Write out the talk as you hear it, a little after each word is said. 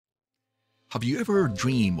Have you ever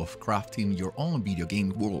dreamed of crafting your own video game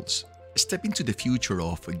worlds? Step into the future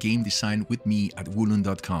of game design with me at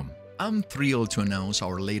Wulun.com. I'm thrilled to announce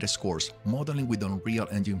our latest course, Modeling with Unreal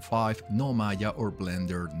Engine 5, no Maya or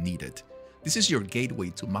Blender needed. This is your gateway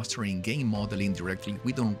to mastering game modeling directly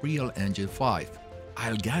with Unreal Engine 5.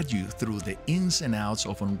 I'll guide you through the ins and outs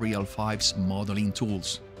of Unreal 5's modeling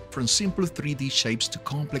tools, from simple 3D shapes to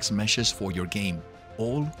complex meshes for your game,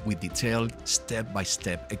 all with detailed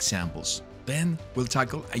step-by-step examples. Then we'll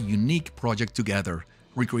tackle a unique project together,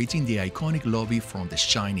 recreating the iconic lobby from The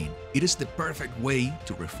Shining. It is the perfect way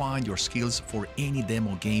to refine your skills for any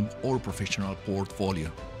demo game or professional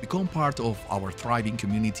portfolio. Become part of our thriving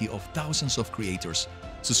community of thousands of creators.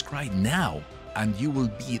 Subscribe now and you will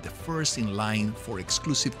be the first in line for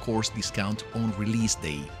exclusive course discount on release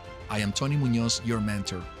day. I am Tony Munoz, your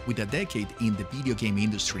mentor. With a decade in the video game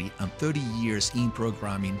industry and 30 years in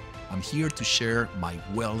programming, I'm here to share my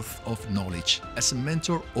wealth of knowledge. As a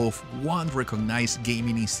mentor of one recognized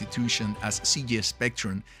gaming institution as CG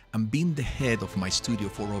Spectrum and being the head of my studio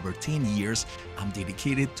for over 10 years, I'm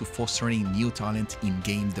dedicated to fostering new talent in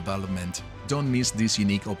game development. Don't miss this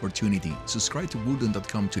unique opportunity. Subscribe to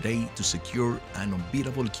Wulun.com today to secure an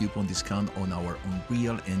unbeatable coupon discount on our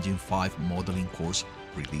Unreal Engine 5 modeling course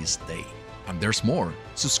release day. And there's more.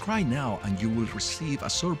 Subscribe now and you will receive a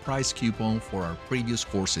surprise coupon for our previous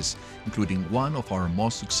courses, including one of our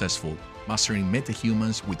most successful, Mastering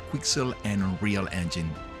Metahumans with Quixel and Unreal Engine.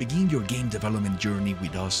 Begin your game development journey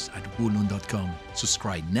with us at Wulun.com.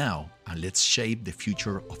 Subscribe now and let's shape the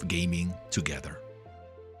future of gaming together.